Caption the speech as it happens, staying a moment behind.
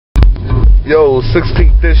Yo,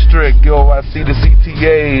 16th District, yo, I see the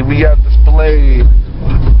CTA, we got display.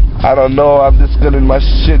 I don't know, I'm just getting my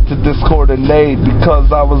shit to discoordinate because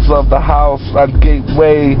I was of the house on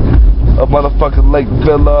Gateway, a motherfucking Lake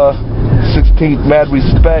Villa, 16th, mad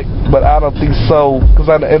respect, but I don't think so, because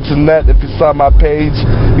on the internet, if you saw my page,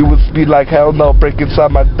 you would be like, hell no, break inside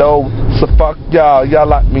my door, so fuck y'all, y'all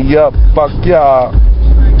lock me up, fuck y'all.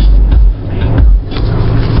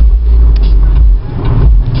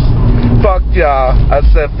 Fuck y'all. I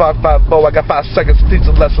said fuck 5-4. I got 5 seconds to teach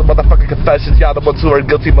a lesson. Motherfucking confessions. Y'all the ones who are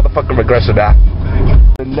guilty. Motherfucking regression now.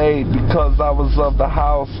 Because I was of the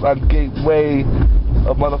house on Gateway,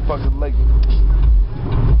 a motherfucking lake.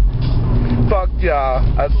 Fuck y'all.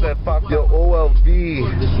 I said fuck your OLV.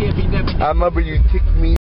 I remember you kicked me.